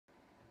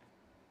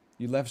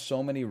You left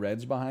so many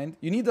reds behind.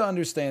 You need to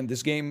understand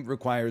this game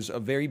requires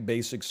a very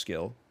basic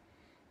skill.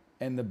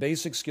 And the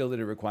basic skill that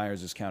it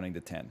requires is counting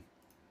to 10.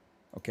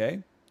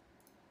 Okay?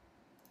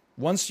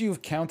 Once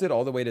you've counted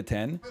all the way to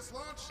 10,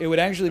 it would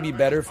actually be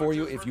better for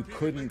you if you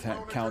couldn't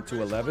count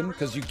to 11,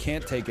 because you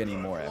can't take any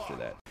more after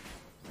that.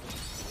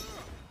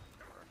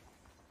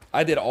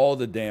 I did all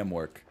the damn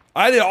work.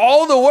 I did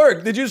all the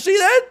work! Did you see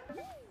that?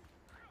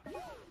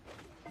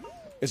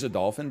 It's a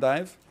dolphin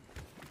dive.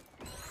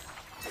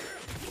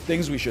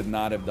 Things we should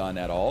not have done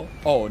at all.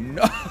 Oh,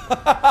 no.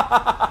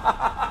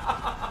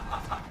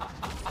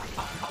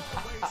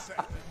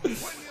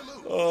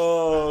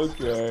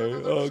 Okay,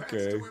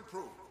 okay.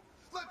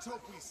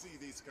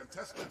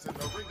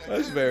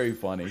 That's very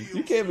funny.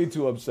 You can't be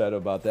too upset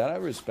about that. I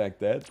respect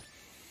that.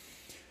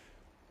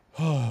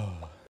 So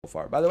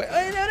far, by the way.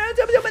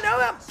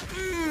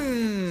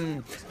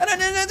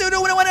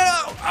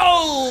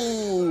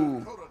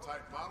 Oh!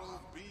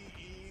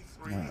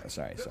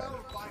 Sorry.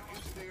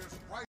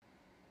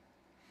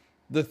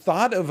 The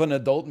thought of an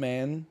adult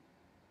man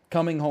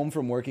coming home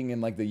from working in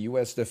like the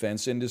US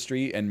defense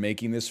industry and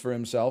making this for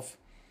himself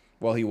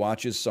while he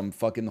watches some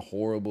fucking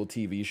horrible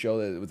TV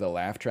show with a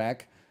laugh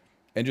track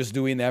and just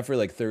doing that for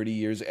like 30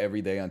 years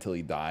every day until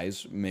he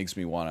dies makes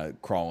me want to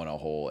crawl in a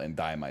hole and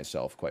die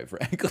myself, quite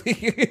frankly.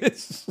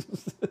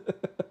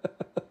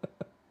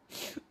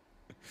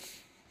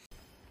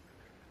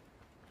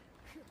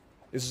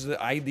 This is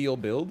the ideal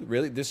build?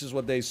 Really? This is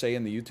what they say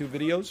in the YouTube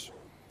videos?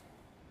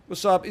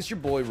 What's up? It's your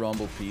boy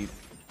Rumble Pete.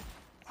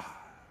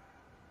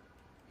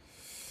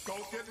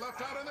 Don't get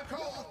left out in the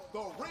cold. The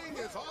ring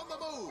is on the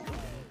move.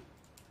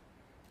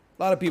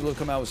 A lot of people have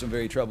come out with some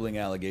very troubling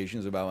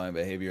allegations about my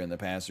behavior in the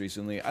past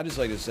recently. I just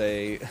like to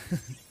say,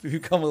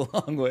 you've come a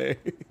long way.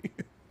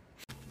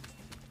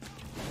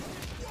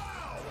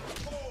 Wow!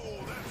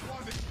 Oh, that's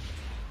one.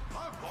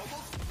 I'm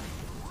almost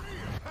free.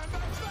 And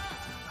that's that.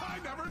 I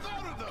never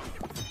thought of them.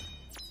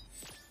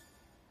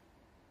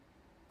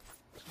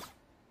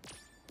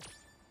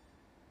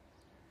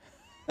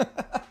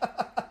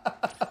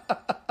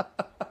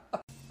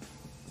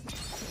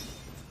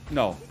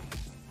 No.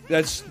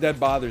 That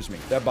bothers me.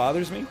 That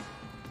bothers me.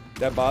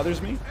 That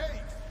bothers me.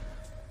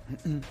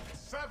 8,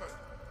 7,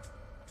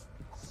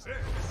 6.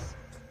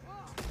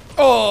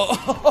 Oh!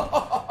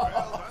 Well,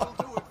 that'll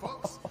do it,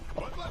 folks.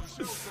 But let's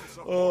show some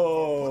support.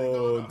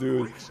 Oh,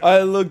 dude.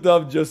 I looked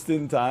up just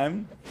in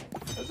time.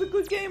 That's a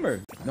good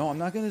gamer. No, I'm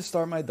not going to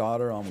start my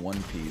daughter on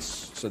One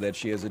Piece so that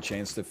she has a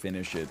chance to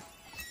finish it.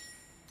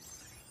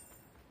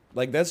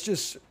 Like, that's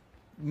just...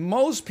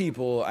 Most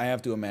people, I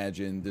have to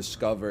imagine,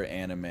 discover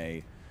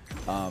anime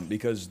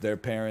because their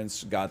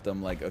parents got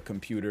them, like, a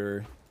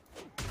computer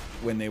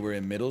when they were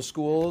in middle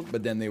school,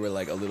 but then they were,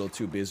 like, a little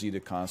too busy to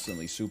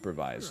constantly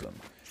supervise them.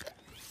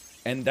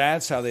 And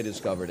that's how they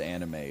discovered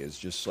anime, is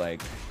just,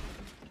 like,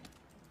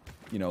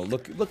 you know,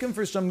 looking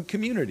for some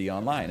community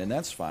online, and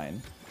that's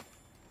fine.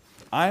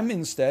 I'm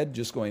instead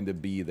just going to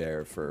be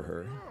there for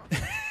her.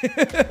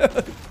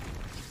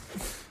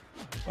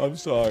 I'm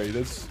sorry,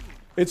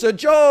 it's a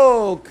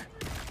joke!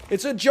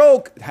 It's a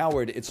joke!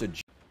 Howard, it's a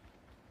joke.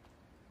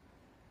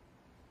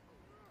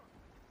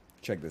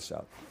 Check this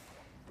out.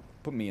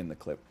 Put me in the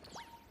clip.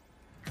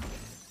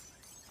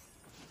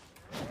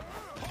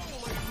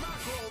 Holy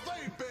mackerel,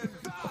 they've been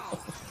down.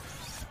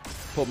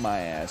 Put my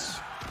ass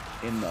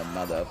in the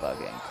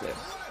motherfucking clip.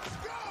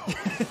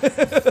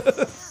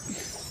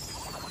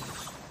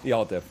 The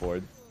Alt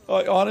F4.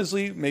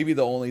 Honestly, maybe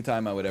the only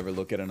time I would ever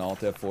look at an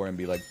Alt F4 and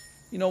be like,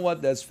 you know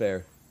what, that's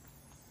fair.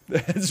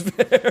 That's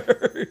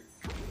fair.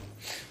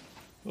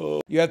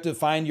 Oh. You have to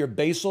find your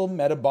basal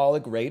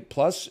metabolic rate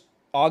plus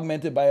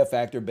augmented by a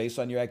factor based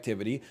on your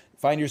activity.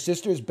 Find your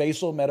sister's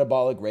basal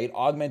metabolic rate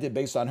augmented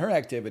based on her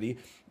activity.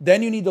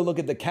 Then you need to look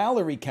at the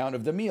calorie count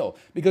of the meal.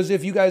 Because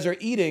if you guys are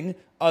eating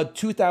a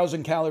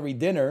 2,000 calorie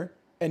dinner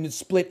and it's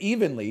split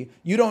evenly,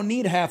 you don't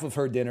need half of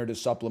her dinner to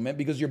supplement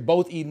because you're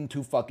both eating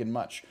too fucking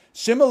much.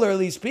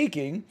 Similarly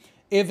speaking,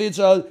 if it's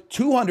a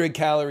 200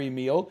 calorie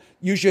meal,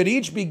 you should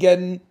each be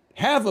getting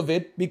half of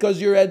it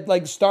because you're at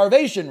like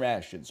starvation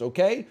rations,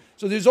 okay?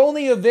 So there's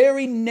only a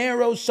very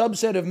narrow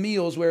subset of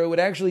meals where it would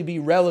actually be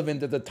relevant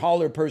that the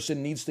taller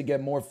person needs to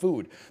get more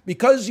food.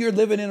 Because you're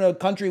living in a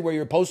country where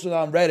you're posted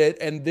on Reddit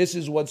and this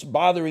is what's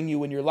bothering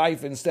you in your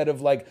life instead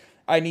of like,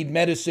 I need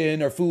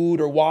medicine or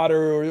food or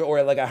water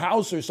or like a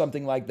house or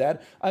something like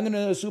that, I'm going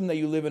to assume that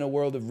you live in a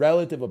world of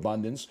relative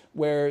abundance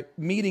where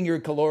meeting your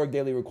caloric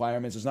daily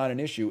requirements is not an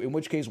issue, in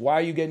which case, why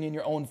are you getting in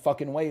your own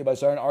fucking way by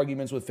starting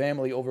arguments with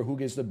family over who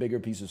gets the bigger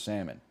piece of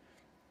salmon?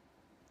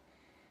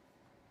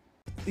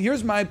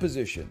 Here's my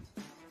position.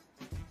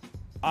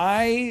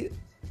 I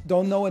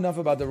don't know enough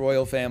about the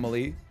royal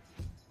family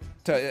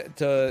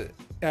to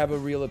have a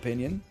real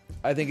opinion.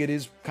 I think it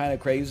is kind of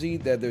crazy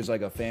that there's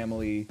like a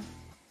family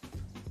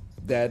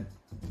that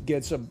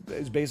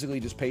is basically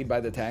just paid by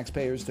the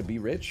taxpayers to be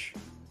rich.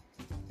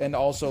 And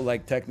also,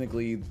 like,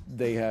 technically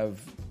they have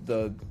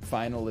the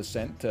final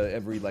assent to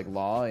every, like,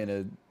 law in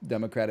a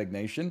democratic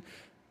nation.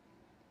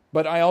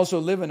 But I also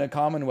live in a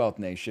Commonwealth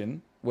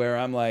nation where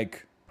I'm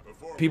like,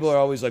 people are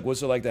always like,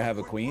 what's it like to have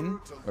a queen?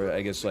 Or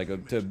I guess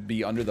like to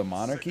be under the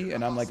monarchy?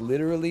 And I'm like,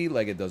 literally,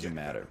 like it doesn't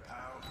matter.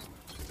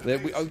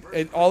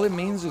 That all it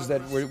means is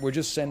that we're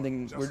just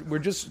sending, we're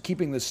just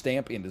keeping the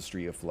stamp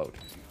industry afloat.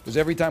 Because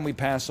every time we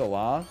pass a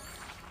law,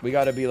 we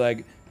got to be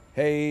like,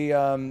 hey,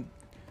 Her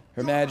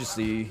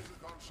Majesty,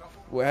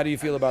 well, how do you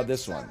feel about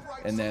this one?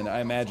 And then I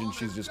imagine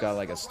she's just got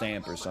like a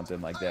stamp or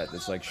something like that.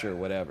 That's like, sure,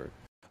 whatever.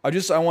 I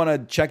want to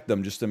check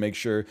them just to make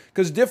sure.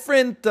 Because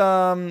different,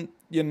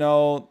 you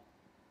know,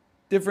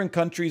 different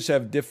countries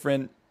have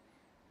different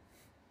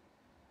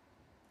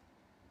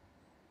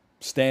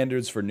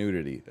standards for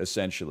nudity,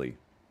 essentially.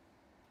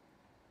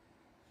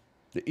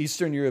 The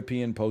Eastern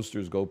European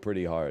posters go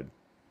pretty hard.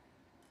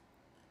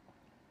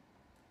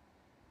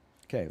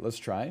 Okay, let's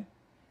try.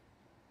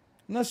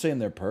 I'm not saying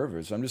they're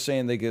perverts. I'm just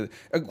saying they get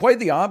quite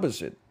the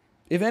opposite.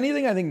 If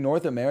anything, I think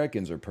North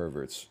Americans are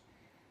perverts.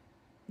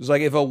 It's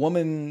like if a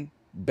woman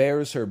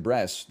bares her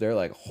breasts, they're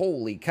like,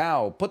 holy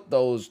cow, put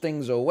those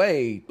things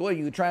away. What are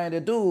you trying to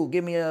do?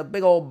 Give me a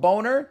big old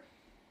boner?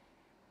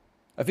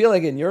 I feel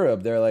like in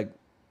Europe, they're like,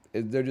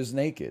 they're just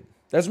naked.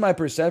 That's my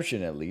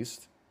perception, at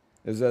least.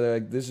 Is that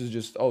like, this is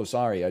just, oh,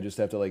 sorry, I just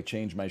have to like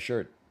change my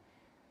shirt.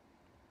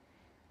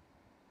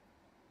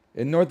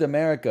 In North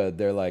America,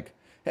 they're like,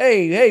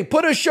 hey,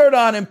 put a shirt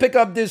on and pick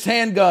up this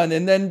handgun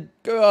and then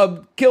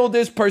kill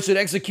this person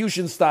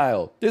execution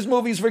style. This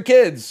movie's for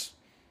kids.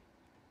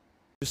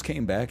 Just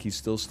came back, he's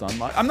still stun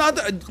locked.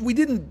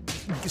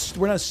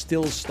 We're not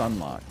still stun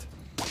locked.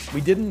 We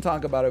didn't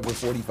talk about it for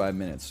 45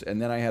 minutes,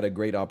 and then I had a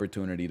great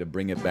opportunity to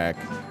bring it back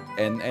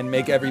and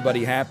make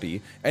everybody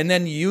happy. And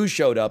then you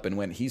showed up and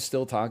went, he's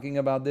still talking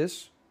about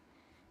this?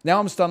 Now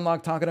I'm stun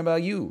locked talking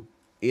about you,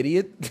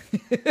 idiot.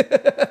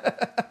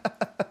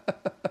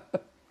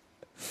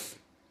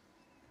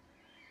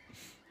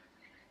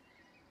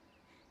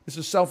 This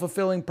is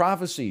self-fulfilling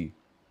prophecy.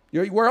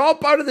 We're all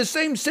part of the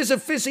same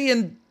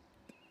Sisyphisean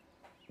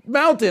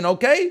Mountain,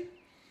 okay?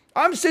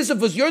 I'm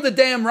Sisyphus, you're the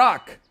damn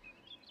rock.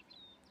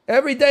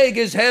 Every day it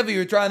gets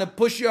heavier trying to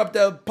push you up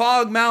the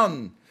Pog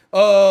Mountain.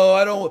 Oh,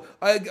 I don't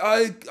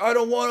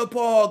want to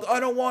pog. I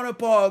don't want to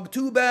pog.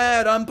 Too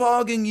bad. I'm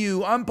pogging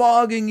you. I'm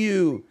pogging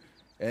you.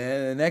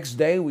 And the next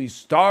day we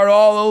start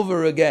all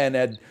over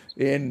again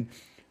in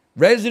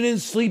Resident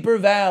Sleeper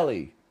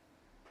Valley.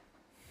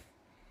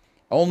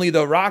 Only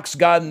the rock's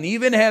gotten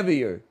even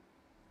heavier.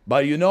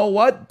 But you know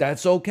what?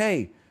 That's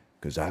okay,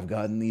 because I've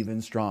gotten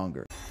even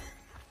stronger.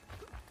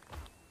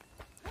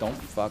 Don't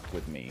fuck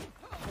with me.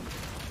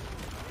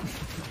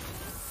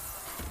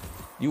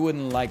 You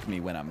wouldn't like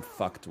me when I'm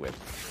fucked with.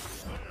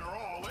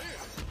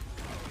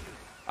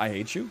 I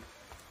hate you?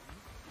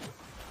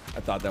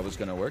 I thought that was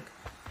gonna work.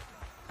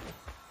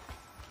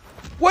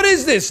 What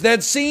is this?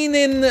 That scene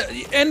in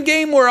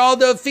Endgame where all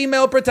the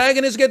female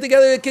protagonists get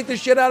together and kick the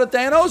shit out of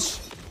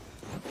Thanos?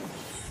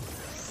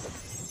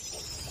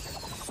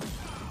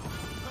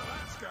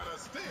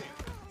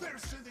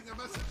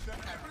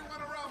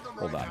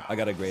 Hold on, I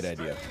got a great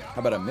idea.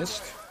 How about a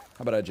mist?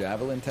 How about a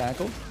javelin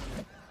tackle?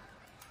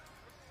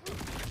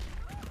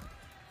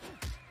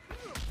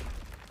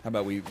 How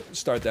about we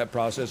start that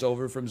process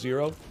over from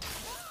zero?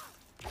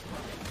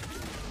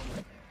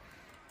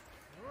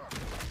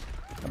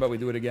 How about we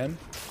do it again?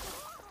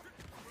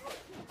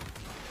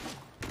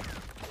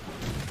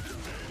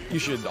 You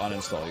should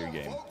uninstall your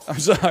game. I'm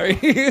sorry.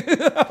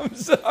 I'm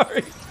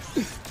sorry.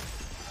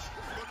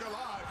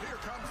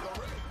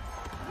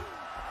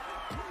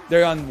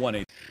 They're on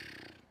 180.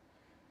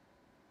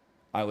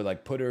 I would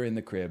like put her in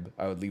the crib,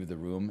 I would leave the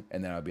room,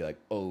 and then I would be like,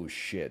 oh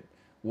shit,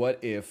 what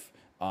if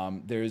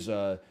there's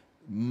a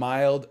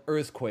mild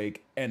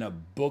earthquake and a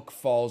book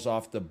falls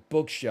off the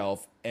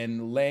bookshelf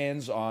and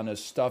lands on a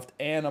stuffed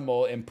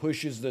animal and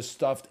pushes the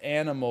stuffed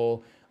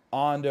animal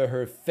onto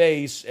her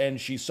face and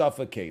she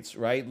suffocates,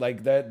 right?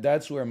 Like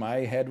that's where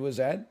my head was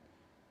at.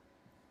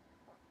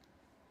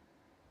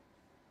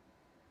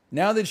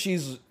 Now that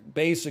she's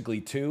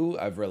basically 2,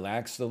 I've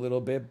relaxed a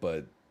little bit,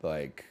 but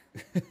like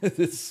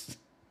this.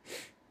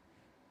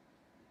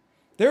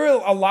 There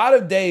were a lot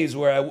of days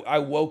where I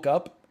woke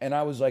up and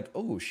I was like,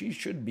 oh, she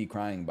should be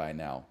crying by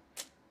now.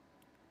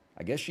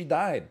 I guess she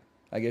died.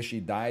 I guess she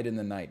died in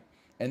the night.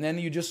 And then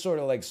you just sort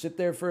of like sit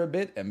there for a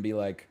bit and be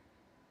like,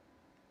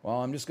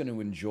 well, I'm just going to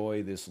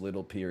enjoy this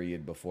little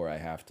period before I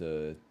have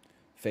to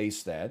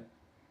face that.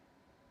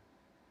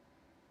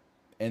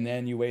 And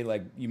then you wait,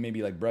 like, you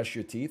maybe like brush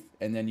your teeth,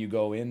 and then you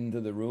go into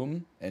the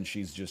room and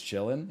she's just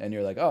chilling and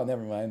you're like, oh,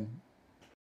 never mind.